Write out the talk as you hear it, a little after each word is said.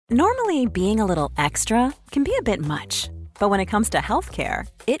Normally, being a little extra can be a bit much, but when it comes to healthcare,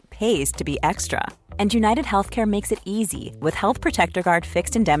 it pays to be extra. And United Healthcare makes it easy with Health Protector Guard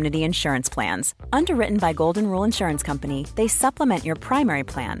fixed indemnity insurance plans. Underwritten by Golden Rule Insurance Company, they supplement your primary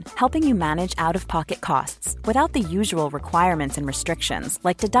plan, helping you manage out-of-pocket costs without the usual requirements and restrictions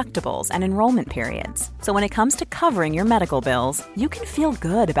like deductibles and enrollment periods. So when it comes to covering your medical bills, you can feel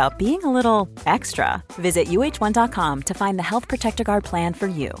good about being a little extra. Visit uh1.com to find the Health Protector Guard plan for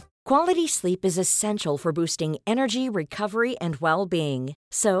you. Quality sleep is essential for boosting energy, recovery, and well-being.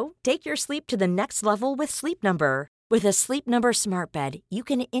 So, take your sleep to the next level with Sleep Number. With a Sleep Number smart bed, you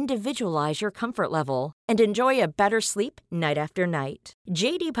can individualize your comfort level and enjoy a better sleep night after night.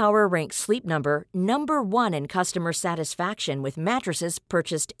 J.D. Power ranks Sleep Number number 1 in customer satisfaction with mattresses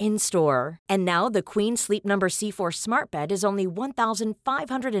purchased in-store. And now the Queen Sleep Number C4 smart bed is only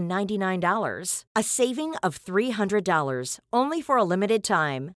 $1,599, a saving of $300, only for a limited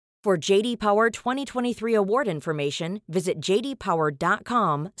time. For J.D. Power 2023 award information, visit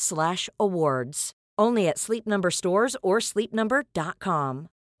jdpower.com/awards. Only at Sleep Number stores or sleepnumber.com.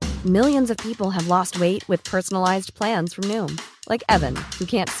 Millions of people have lost weight with personalized plans from Noom. Like Evan, who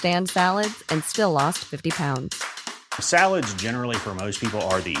can't stand salads and still lost 50 pounds. Salads generally for most people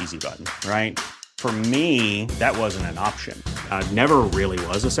are the easy button, right? For me, that wasn't an option. I never really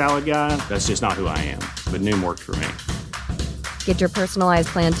was a salad guy. That's just not who I am. But Noom worked for me. Get your personalized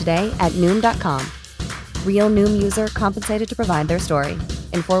plan today at Noom.com. Real Noom user compensated to provide their story.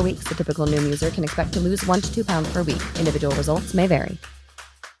 In 4 weeks, the typical Noom user can expect to lose 1 to 2 pounds per week. Individual results may vary.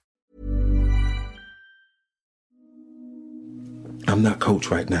 I'm not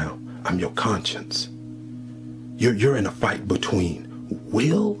coach right now. I'm your conscience. You're in a fight between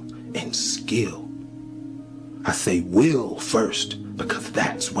will and skill. I say will first because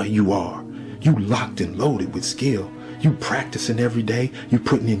that's where you are. You locked and loaded with skill. You practicing every day. You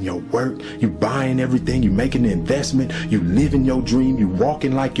putting in your work. You buying everything. You making the investment. You living your dream. You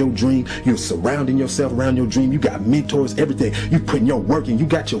walking like your dream. You're surrounding yourself around your dream. You got mentors, everything. You putting your work in. You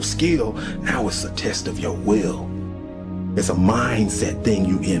got your skill. Now it's a test of your will. It's a mindset thing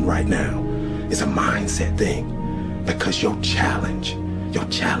you in right now. It's a mindset thing because your challenge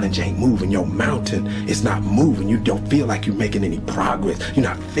ain't moving. Your mountain is not moving. You don't feel like you're making any progress. You're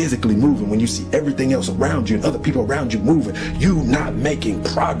not physically moving when you see everything else around you and other people around you moving. You're not making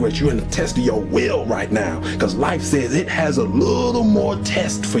progress. You're in the test of your will right now because life says it has a little more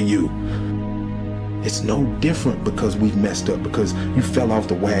test for you. It's no different because we've messed up, because you fell off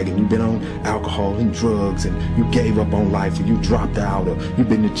the wagon. You've been on alcohol and drugs and you gave up on life, or you dropped out, or you've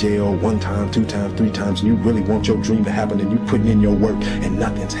been to jail 1 time, 2 times, 3 times, and you really want your dream to happen and you're putting in your work and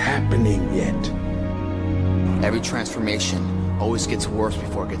nothing's happening yet. Every transformation always gets worse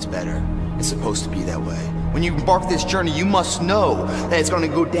before it gets better. It's supposed to be that way. When you embark this journey, you must know that it's going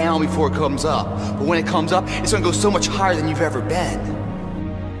to go down before it comes up. But when it comes up, it's going to go so much higher than you've ever been.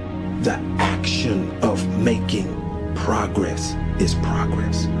 The action of making progress is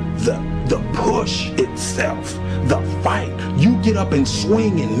progress. The push itself, the fight, you get up and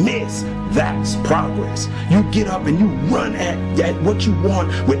swing and miss, that's progress. You get up and you run at what you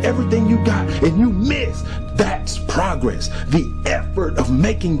want with everything you got and you miss, that's progress. The effort of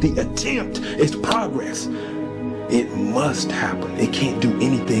making the attempt is progress. It must happen. It can't do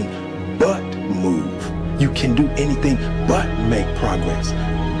anything but move. You can do anything but make progress.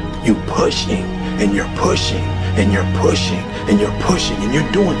 You're pushing and you're pushing and you're pushing and you're pushing and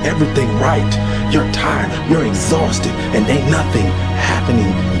you're doing everything right. You're tired, you're exhausted, and ain't nothing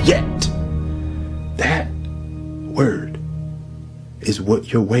happening yet. That word is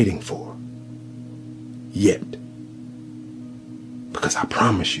what you're waiting for. Yet. Because I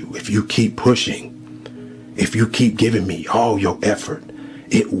promise you, if you keep pushing, if you keep giving me all your effort,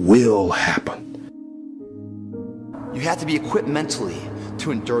 it will happen. You have to be equipped mentally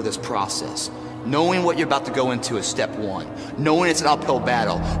to endure this process. Knowing what you're about to go into is step 1. Knowing it's an uphill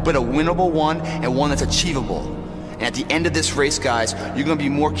battle, but a winnable one and one that's achievable. And at the end of this race, guys, you're gonna be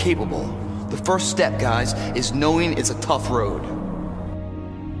more capable. The first step, guys, is knowing it's a tough road.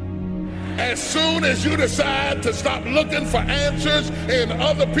 As soon as you decide to stop looking for answers in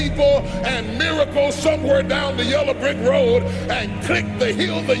other people and miracles somewhere down the yellow brick road and click the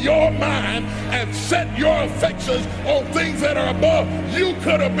heels of your mind and set your affections on things that are above, you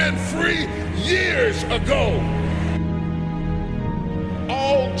could have been free years ago.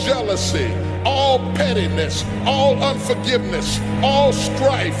 All jealousy, all pettiness, all unforgiveness, all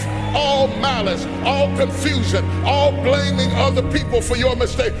strife, all malice, all confusion, all blaming other people for your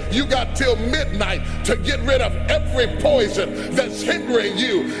mistake. You got till midnight to get rid of every poison that's hindering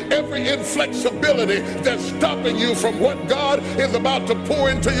you, every inflexibility that's stopping you from what God is about to pour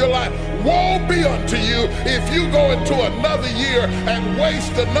into your life. Woe be unto you if you go into another year and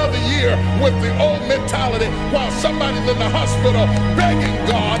waste another year with the old mentality while somebody's in the hospital begging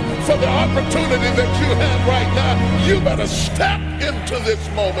God for the opportunity that you have right now. You better step into this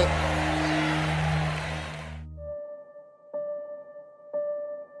moment.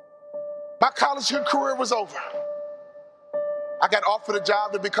 My college career was over. I got offered a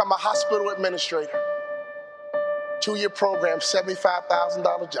job to become a hospital administrator. 2-year program,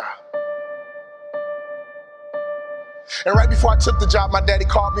 $75,000 job. And right before I took the job, my daddy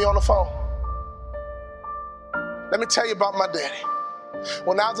called me on the phone. Let me tell you about my daddy.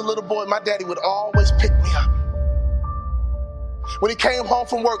 When I was a little boy, my daddy would always pick me up. When he came home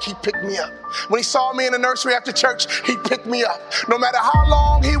from work, he picked me up. When he saw me in the nursery after church, he picked me up. No matter how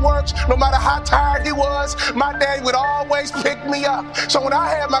long he worked, no matter how tired he was, my daddy would always pick me up. So when I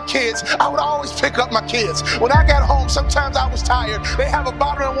had my kids, I would always pick up my kids. When I got home, sometimes I was tired. They have a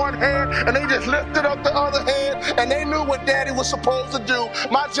bottle in one hand, and they just lifted up the other hand, and they knew what daddy was supposed to do.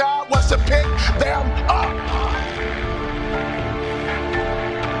 My job was to pick them up.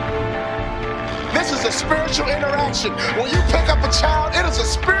 This is a spiritual interaction. When you pick up a child, it is a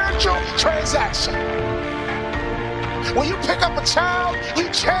spiritual transaction. When you pick up a child, you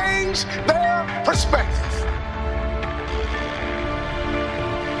change their perspective.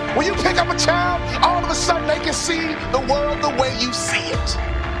 When you pick up a child, all of a sudden they can see the world the way you see it.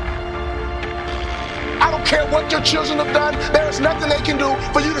 I don't care what your children have done, there is nothing they can do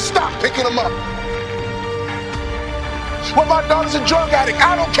for you to stop picking them up. When my daughter's a drug addict,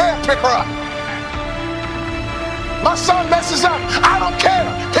 I don't care, pick her up. My son messes up, I don't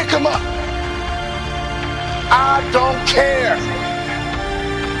care, pick him up. I don't care.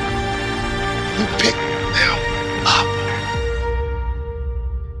 You pick them up.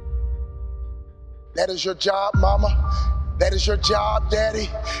 That is your job, mama. That is your job, daddy.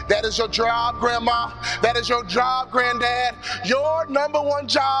 That is your job, grandma. That is your job, granddad. Your number one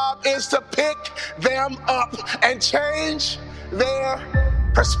job is to pick them up and change their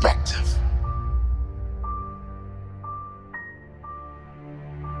perspective.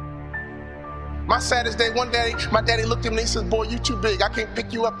 My saddest day, one day, my daddy looked at me and he said, boy, you too big. I can't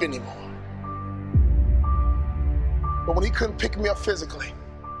pick you up anymore. But when he couldn't pick me up physically,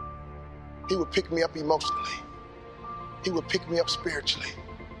 he would pick me up emotionally. He would pick me up spiritually.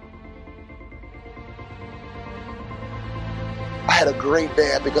 I had a great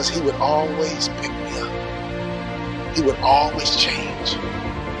dad because he would always pick me up. He would always change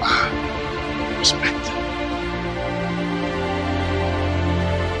my perspective.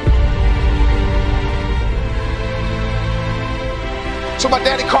 So my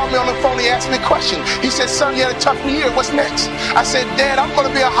daddy called me on the phone, he asked me a question. He said, son, you had a tough year, what's next? I said, Dad, I'm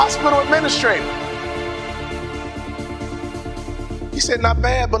gonna be a hospital administrator. He said, not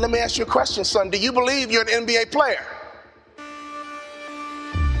bad, but let me ask you a question, son. Do you believe you're an NBA player?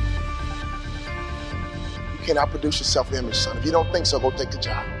 You cannot produce your self-image, son. If you don't think so, go take the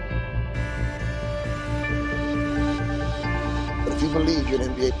job. But if you believe you're an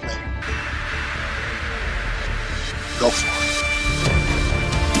NBA player, go for it.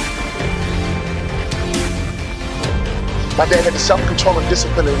 My dad had the self-control and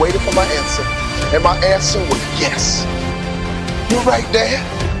discipline and waited for my answer. And my answer was yes. You're right, Dad.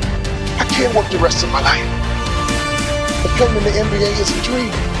 I can't work the rest of my life. But playing in the NBA is a dream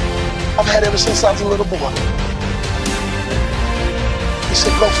I've had ever since I was a little boy. He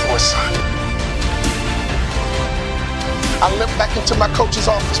said, go for it, son. I limped back into my coach's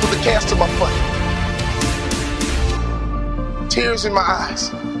office with a cast on my foot. Tears in my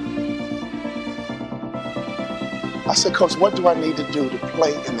eyes. I said, Coach, what do I need to do to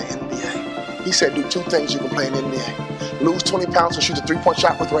play in the NBA? He said, do 2 things you can play in the NBA. Lose 20 pounds and shoot a 3-point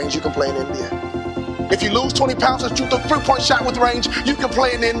shot with range, you can play in the NBA. If you lose 20 pounds and shoot a 3-point shot with range, you can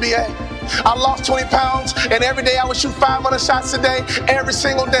play in the NBA. I lost 20 pounds, and every day I would shoot 500 shots a day, every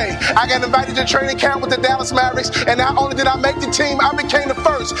single day. I got invited to training camp with the Dallas Mavericks, and not only did I make the team, I became the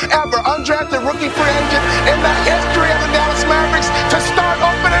first ever undrafted rookie free agent in the history of the Dallas Mavericks to start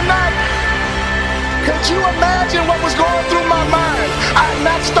opening night. Could you imagine what was going through my mind? I had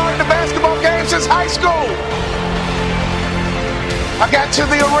not started a basketball game since high school. I got to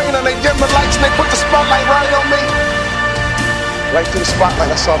the arena, they dimmed the lights and they put the spotlight right on me. Right through the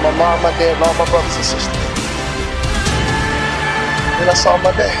spotlight, I saw my mom, my dad, and all my brothers and sisters. Then I saw my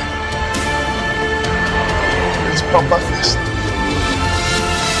dad. pumped my fist.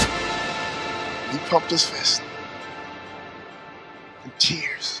 He pumped his fist. And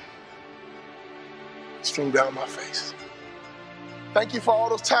tears streamed down my face. Thank you for all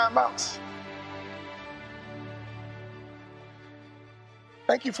those timeouts.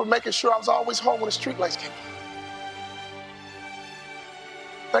 Thank you for making sure I was always home when the street lights came on.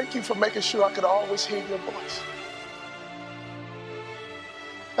 Thank you for making sure I could always hear your voice.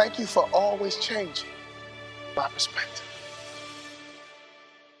 Thank you for always changing my perspective.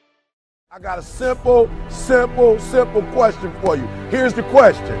 I got a simple question for you. Here's the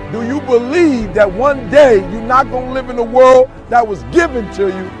question. Do you believe that one day you're not going to live in the world that was given to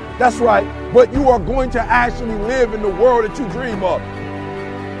you? That's right, but you are going to actually live in the world that you dream of.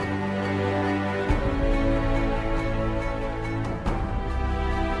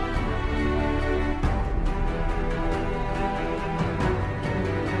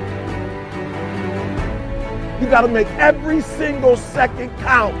 You got to make every single second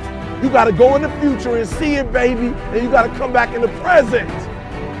count. You got to go in the future and see it, baby, and you got to come back in the present.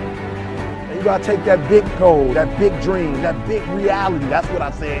 And you got to take that big goal, that big dream, that big reality. That's what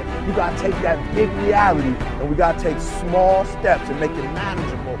I said. You got to take that big reality, and we got to take small steps and make it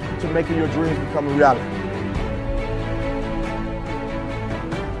manageable to making your dreams become a reality.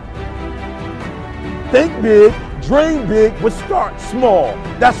 Think big. Dream big, but start small.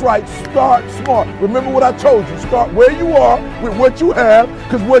 That's right, start small. Remember what I told you, start where you are with what you have,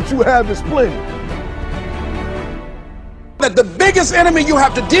 because what you have is plenty. That the biggest enemy you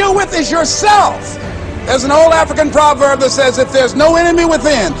have to deal with is yourself. There's an old African proverb that says, if there's no enemy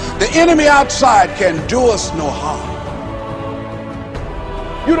within, the enemy outside can do us no harm.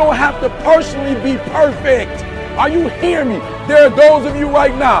 You don't have to personally be perfect. Are you hearing me? There are those of you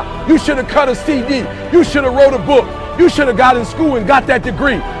right now, you should have cut a CD. You should have wrote a book. You should have got in school and got that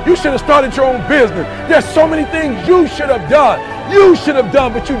degree. You should have started your own business. There's so many things you should have done. You should have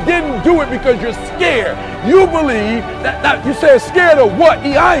done, but you didn't do it because you're scared. You believe that you said scared of what?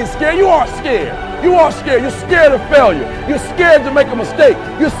 I ain't scared. You are scared. You are scared. You're scared of failure. You're scared to make a mistake.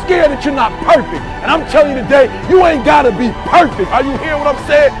 You're scared that you're not perfect. And I'm telling you today, you ain't got to be perfect. Are you hearing what I'm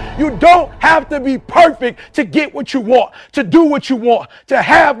saying? You don't have to be perfect to get what you want, to do what you want, to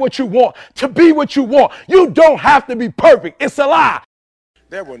have what you want, to be what you want. You don't have to be perfect. It's a lie.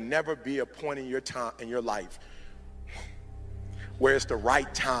 There will never be a point in your life where it's the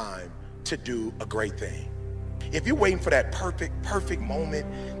right time to do a great thing. If you're waiting for that perfect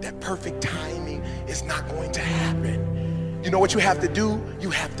moment, that perfect timing, it's not going to happen. You know what you have to do? You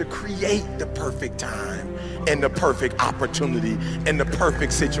have to create the perfect time and the perfect opportunity and the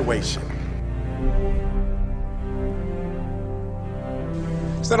perfect situation.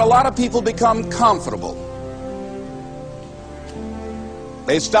 So that a lot of people become comfortable.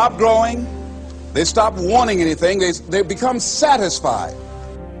 They stop growing. They stop wanting anything. They become satisfied.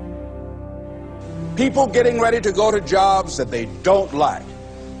 People getting ready to go to jobs that they don't like,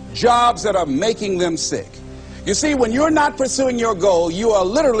 jobs that are making them sick. You see, when you're not pursuing your goal, you are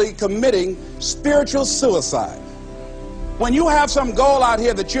literally committing spiritual suicide. When you have some goal out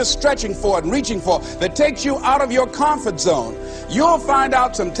here that you're stretching for and reaching for that takes you out of your comfort zone, you'll find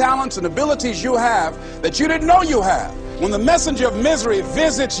out some talents and abilities you have that you didn't know you have. When the messenger of misery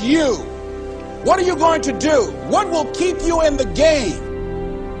visits you, what are you going to do? What will keep you in the game?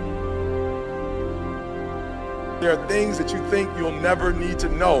 There are things that you think you'll never need to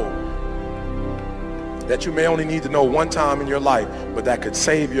know, that you may only need to know one time in your life, but that could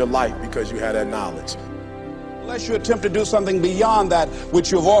save your life because you had that knowledge. Unless you attempt to do something beyond that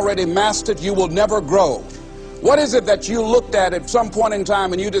which you've already mastered, you will never grow. What is it that you looked at some point in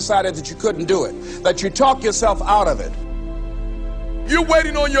time and you decided that you couldn't do it, that you talked yourself out of it? You're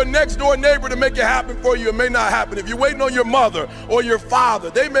waiting on your next door neighbor to make it happen for you. It may not happen. If you're waiting on your mother or your father,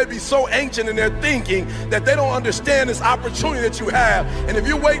 they may be so ancient in their thinking that they don't understand this opportunity that you have. And if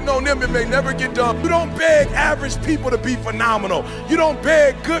you're waiting on them, it may never get done. You don't beg average people to be phenomenal. You don't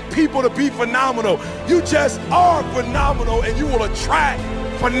beg good people to be phenomenal. You just are phenomenal, and you will attract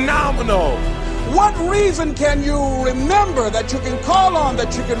phenomenal. What reason can you remember that you can call on,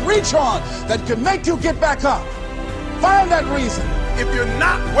 that you can reach on, that can make you get back up? Find that reason. If you're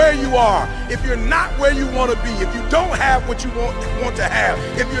not where you are, if you're not where you want to be, if you don't have what you want to have,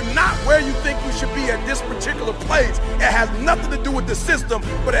 if you're not where you think you should be at this particular place, it has nothing to do with the system,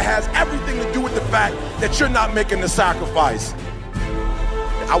 but it has everything to do with the fact that you're not making the sacrifice.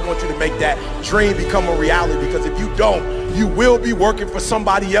 I want you to make that dream become a reality, because if you don't, you will be working for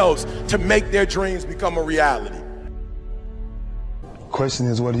somebody else to make their dreams become a reality. Question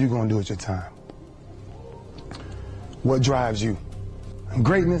is, what are you going to do with your time? What drives you? And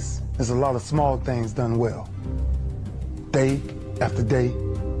greatness is a lot of small things done well. Day after day,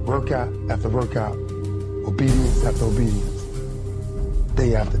 workout after workout, obedience after obedience,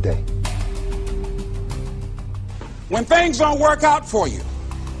 day after day. When things don't work out for you,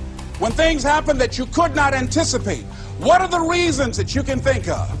 when things happen that you could not anticipate, what are the reasons that you can think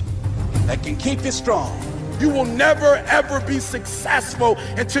of that can keep you strong? You will never, ever be successful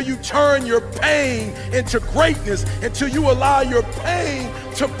until you turn your pain into greatness, until you allow your pain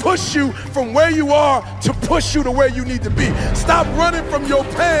to push you from where you are to push you to where you need to be. Stop running from your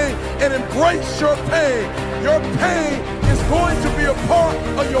pain and embrace your pain. Your pain is going to be a part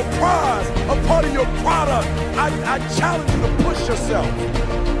of your prize, a part of your product. I challenge you to push yourself.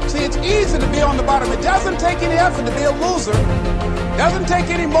 See, it's easy to be on the bottom. It doesn't take any effort to be a loser. It doesn't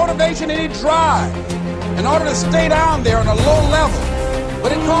take any motivation, any drive in order to stay down there on a low level.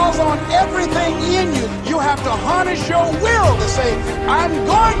 But it calls on everything in you. You have to harness your will to say, I'm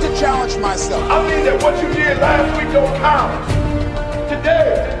going to challenge myself. I mean that what you did last week don't count.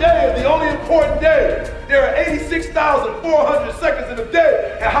 Today is the only important day. There are 86,400 seconds in a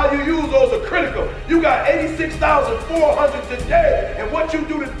day, and how you use those are critical. You got 86,400 today, and what you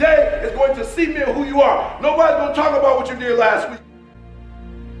do today is going to cement who you are. Nobody's going to talk about what you did last week.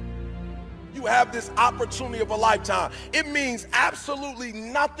 You have this opportunity of a lifetime. It means absolutely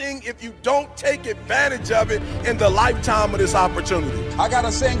nothing if you don't take advantage of it in the lifetime of this opportunity. I got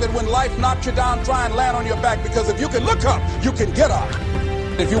a saying that when life knocks you down, try and land on your back, because if you can look up, you can get up.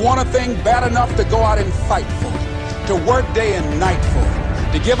 If you want a thing bad enough to go out and fight for it, to work day and night for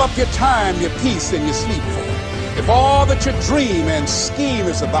it, to give up your time, your peace, and your sleep for it, if all that you dream and scheme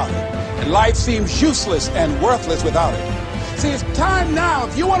is about it, and life seems useless and worthless without it, see, it's time now.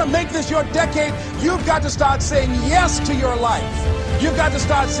 If you want to make this your decade, you've got to start saying yes to your life. You've got to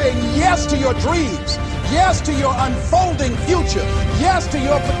start saying yes to your dreams, yes to your unfolding future, yes to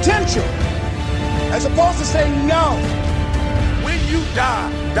your potential, as opposed to saying no. When you die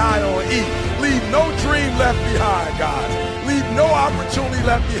on E. Leave no dream left behind, guys. Leave no opportunity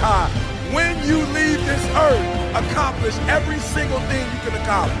left behind. When you leave this earth, accomplish every single thing you can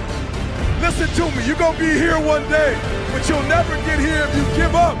accomplish. Listen to me, you're going to be here one day, but you'll never get here if you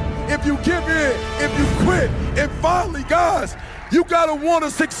give up, if you give in, if you quit. And finally, guys, you got to want to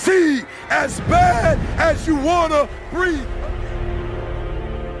succeed as bad as you want to breathe.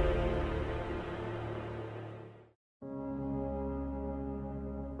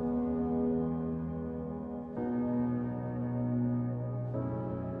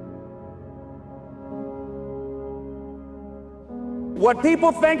 What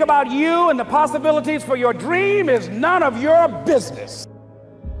people think about you and the possibilities for your dream is none of your business.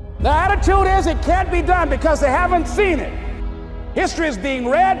 The attitude is it can't be done because they haven't seen it. History is being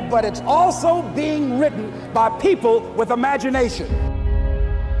read, but it's also being written by people with imagination.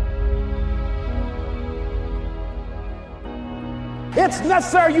 It's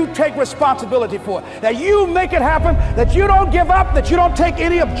necessary you take responsibility for it, that you make it happen, that you don't give up, that you don't take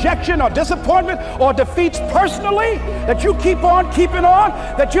any objection or disappointment or defeats personally, that you keep on keeping on,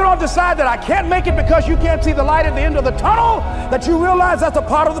 that you don't decide that I can't make it because you can't see the light at the end of the tunnel, that you realize that's a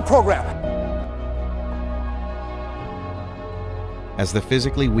part of the program. As the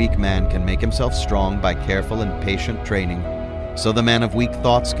physically weak man can make himself strong by careful and patient training, so the man of weak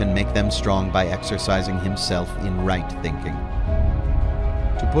thoughts can make them strong by exercising himself in right thinking.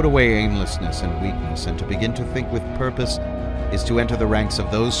 To put away aimlessness and weakness and to begin to think with purpose is to enter the ranks of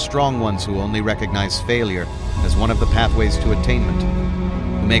those strong ones who only recognize failure as one of the pathways to attainment,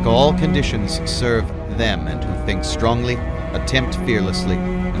 who make all conditions serve them and who think strongly, attempt fearlessly,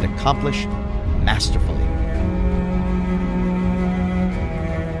 and accomplish masterfully.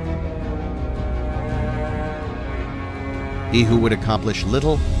 He who would accomplish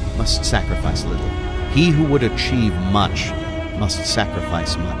little must sacrifice little. He who would achieve much must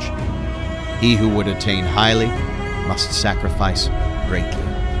sacrifice much. He who would attain highly must sacrifice greatly.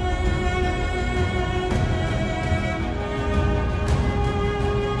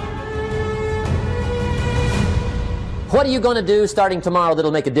 What are you going to do starting tomorrow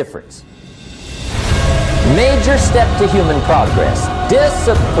that'll make a difference? Major step to human progress.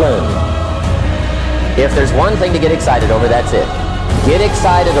 Discipline. If there's one thing to get excited over, that's it. Get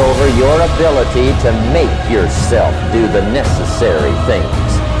excited over your ability to make yourself do the necessary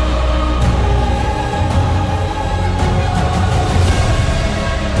things.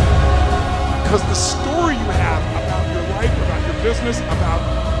 Because the story you have about your life, about your business, about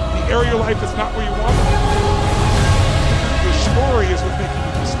the area of your life that's not where you want it, your story is what's making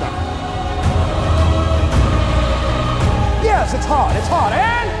you stop. Yes, it's hard,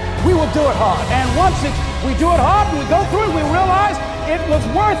 and we will do it hard. And once we do it hard and we go through it, we realize it was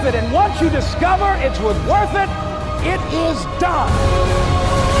worth it. And once you discover it was worth it, It is done.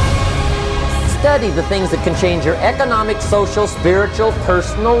 Study the things that can change your economic, social, spiritual,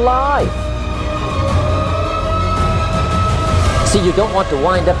 personal life. See, you don't want to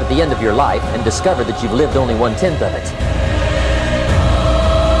wind up at the end of your life and discover that you've lived only 1/10 of it.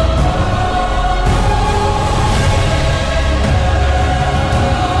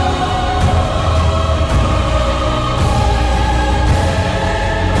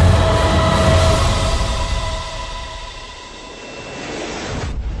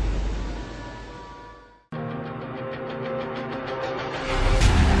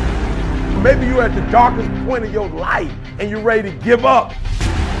 Maybe you're at the darkest point of your life and you're ready to give up.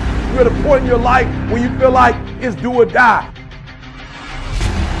 You're at a point in your life when you feel like it's do or die.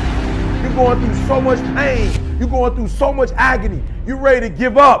 You're going through so much pain. You're going through so much agony. You're ready to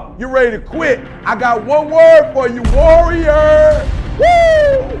give up. You're ready to quit. I got one word for you, warrior.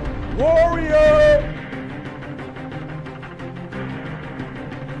 Woo! Warrior.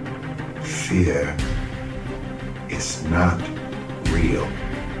 Fear is not real.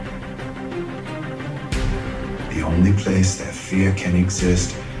 The only place that fear can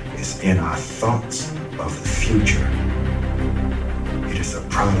exist is in our thoughts of the future. It is a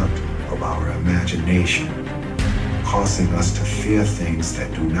product of our imagination, causing us to fear things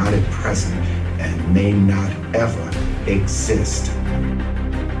that do not at present and may not ever exist.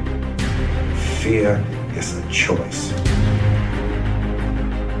 Fear is a choice.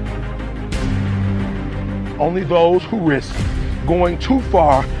 Only those who risk going too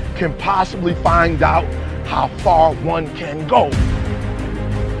far can possibly find out how far one can go.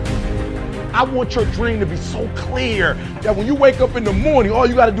 I want your dream to be so clear that when you wake up in the morning, all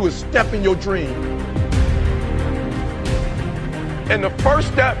you got to do is step in your dream. And the first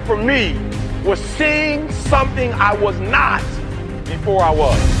step for me was seeing something I was not before I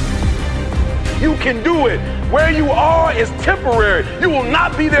was. You can do it. Where you are is temporary. You will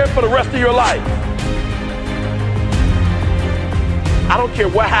not be there for the rest of your life. I don't care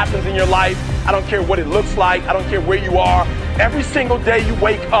what happens in your life. I don't care what it looks like. I don't care where you are. Every single day you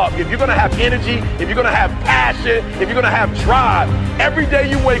wake up, if you're going to have energy, if you're going to have passion, if you're going to have drive, every day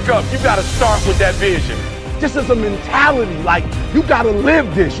you wake up, you got to start with that vision. This is a mentality. Like, you got to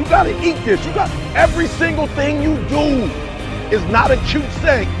live this. You got to eat this. You got every single thing you do is not a cute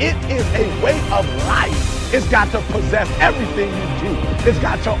saying. It is a way of life. It's got to possess everything you do. It's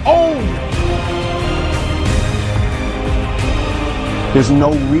got to own you. There's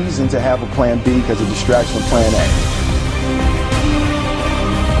no reason to have a plan B because of distraction of plan A.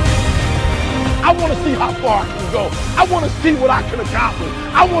 I want to see how far I can go. I want to see what I can accomplish.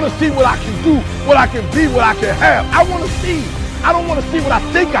 I want to see what I can do, what I can be, what I can have. I want to see. I don't want to see what I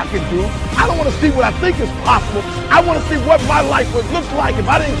think I can do. I don't want to see what I think is possible. I want to see what my life would look like if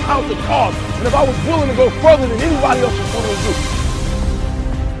I didn't count the cost and if I was willing to go further than anybody else was willing to do.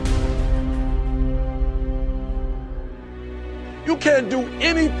 You can't do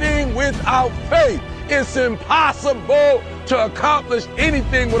anything without faith. It's impossible to accomplish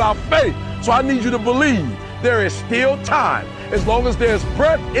anything without faith. So I need you to believe there is still time. As long as there's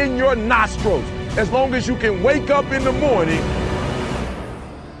breath in your nostrils, as long as you can wake up in the morning.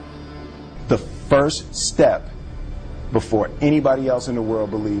 The first step before anybody else in the world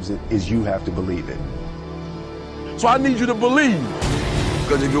believes it is you have to believe it. So I need you to believe.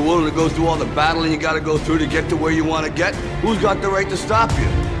 Because if you're willing to go through all the battling you got to go through to get to where you want to get, who's got the right to stop you?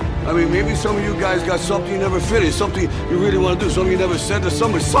 I mean, maybe some of you guys got something you never finished, something you really want to do, something you never said to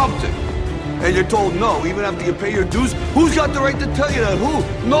somebody, something. And you're told no, even after you pay your dues. Who's got the right to tell you that? Who?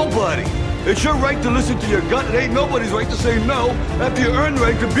 Nobody. It's your right to listen to your gut. It ain't nobody's right to say no after you earn the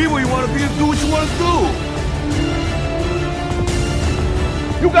right to be where you want to be and do what you want to do.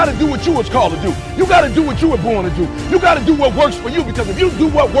 You got to do what you was called to do. You got to do what you were born to do. You got to do what works for you, because if you do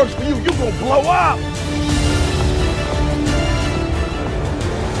what works for you, you're going to blow up.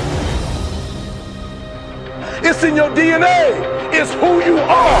 It's in your DNA. It's who you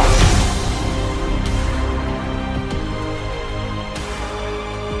are.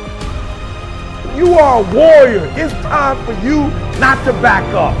 You are a warrior. It's time for you not to back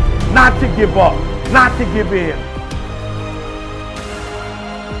up, not to give up, not to give in.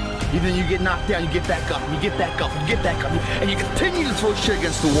 Then you get knocked down, you get back up, and you get back up, and you get back up, and you continue to throw shit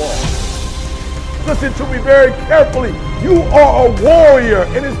against the wall. Listen to me very carefully. You are a warrior,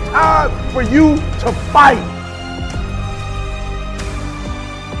 and it's time for you to fight.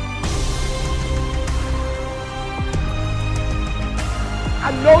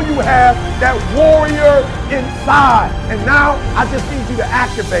 I know you have that warrior inside, and now I just need you to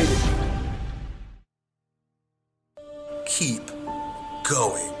activate it. Keep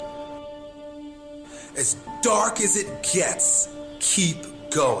going. As dark as it gets, keep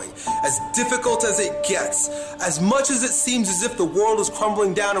going. As difficult as it gets, as much as it seems as if the world is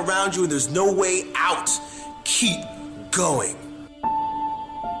crumbling down around you and there's no way out, keep going.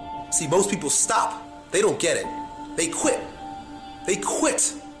 See, most people stop. They don't get it. They quit. They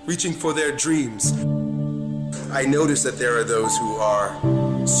quit reaching for their dreams. I notice that there are those who are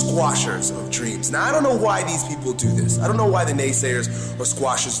squashers of dreams. Now, I don't know why these people do this. I don't know why the naysayers or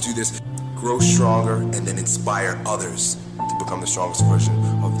squashers do this. Grow stronger and then inspire others to become the strongest version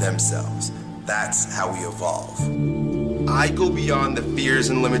of themselves. That's how we evolve. I go beyond the fears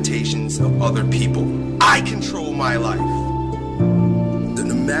and limitations of other people. I control my life.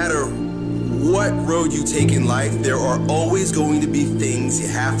 No matter what road you take in life, there are always going to be things you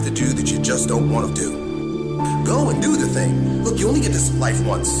have to do that you just don't want to do. Go and do the thing. Look, you only get this life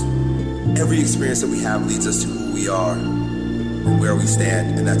once. Every experience that we have leads us to who we are and where we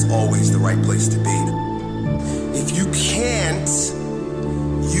stand, and that's always the right place to be. If you can't,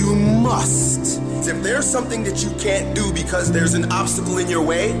 you must. If there's something that you can't do because there's an obstacle in your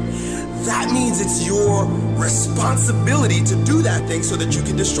way, that means it's your responsibility to do that thing so that you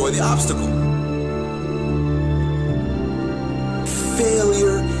can destroy the obstacle.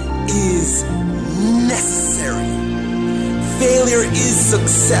 Failure is necessary. Failure is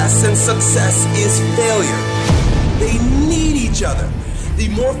success, and success is failure. They need each other. The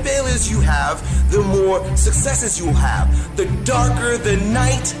more failures you have, the more successes you will have. The darker the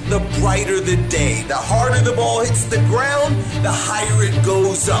night, the brighter the day. The harder the ball hits the ground, the higher it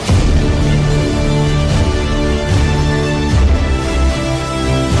goes up.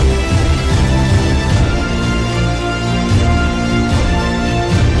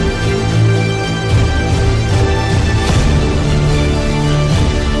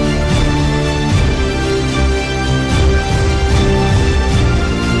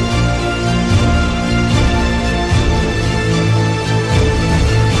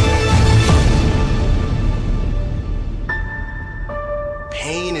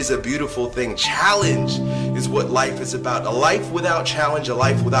 Is a beautiful thing. Challenge is what life is about. A life without challenge, a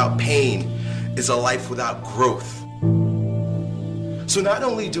life without pain, is a life without growth. So not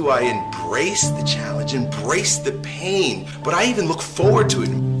only do I embrace the challenge, embrace the pain, but I even look forward to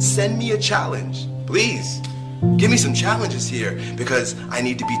it. Send me a challenge, please. Give me some challenges here, because I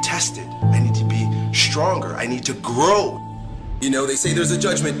need to be tested. I need to be stronger. I need to grow. You know, they say there's a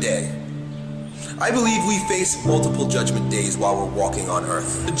judgment day. I believe we face multiple judgment days while we're walking on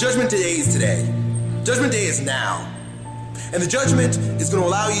earth. The judgment day is today. Judgment day is now. And the judgment is going to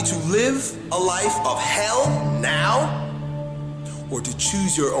allow you to live a life of hell now, or to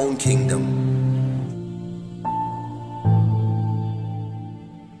choose your own kingdom.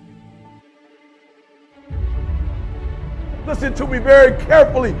 Listen to me very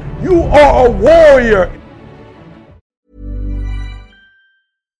carefully. You are a warrior.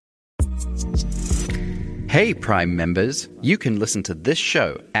 Hey Prime members, you can listen to this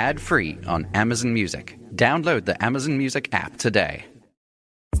show ad-free on Amazon Music. Download the Amazon Music app today.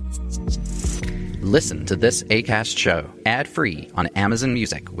 Listen to this Acast show ad-free on Amazon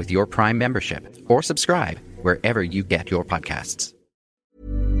Music with your Prime membership, or subscribe wherever you get your podcasts.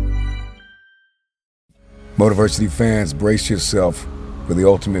 Motiversity fans, brace yourself for the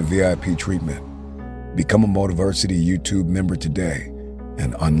ultimate VIP treatment. Become a Motiversity YouTube member today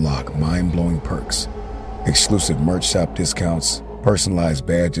and unlock mind-blowing perks. Exclusive merch shop discounts, personalized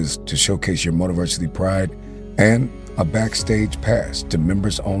badges to showcase your Motiversity pride, and a backstage pass to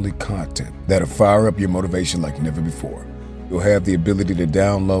members-only content that'll fire up your motivation like never before. You'll have the ability to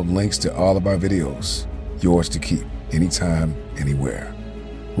download links to all of our videos, yours to keep, anytime, anywhere.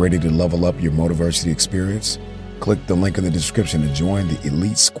 Ready to level up your Motiversity experience? Click the link in the description to join the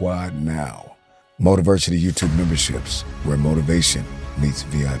Elite Squad now. Motiversity YouTube memberships, where motivation meets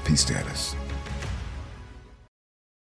VIP status.